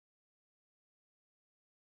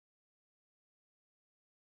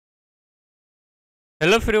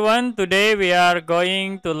Hello everyone, today we are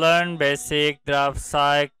going to learn basic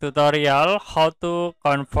Draftsight tutorial how to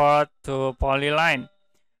convert to polyline.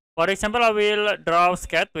 For example, I will draw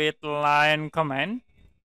sketch with line command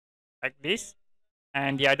like this,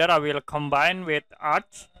 and the other I will combine with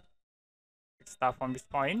arch. Start from this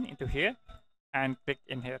point into here and click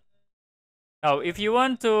in here. Now, if you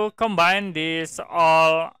want to combine these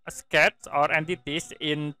all sketch or entities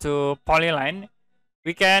into polyline,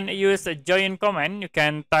 we can use a join command. You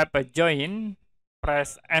can type a join,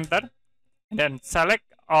 press enter, and then select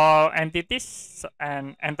all entities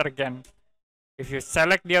and enter again. If you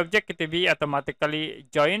select the object, it will be automatically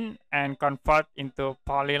join and convert into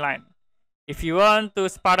polyline. If you want to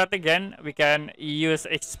separate again, we can use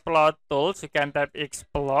explode tools. You can type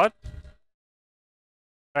explode,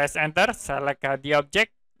 press enter, select the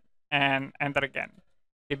object, and enter again.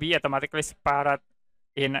 It will be automatically separate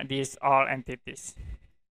in these all entities.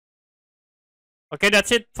 Okay,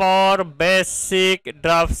 that's it for basic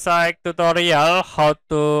Draftsight tutorial how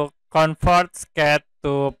to convert sketch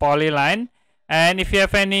to polyline. And if you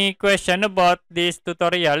have any question about this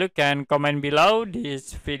tutorial, you can comment below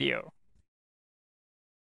this video.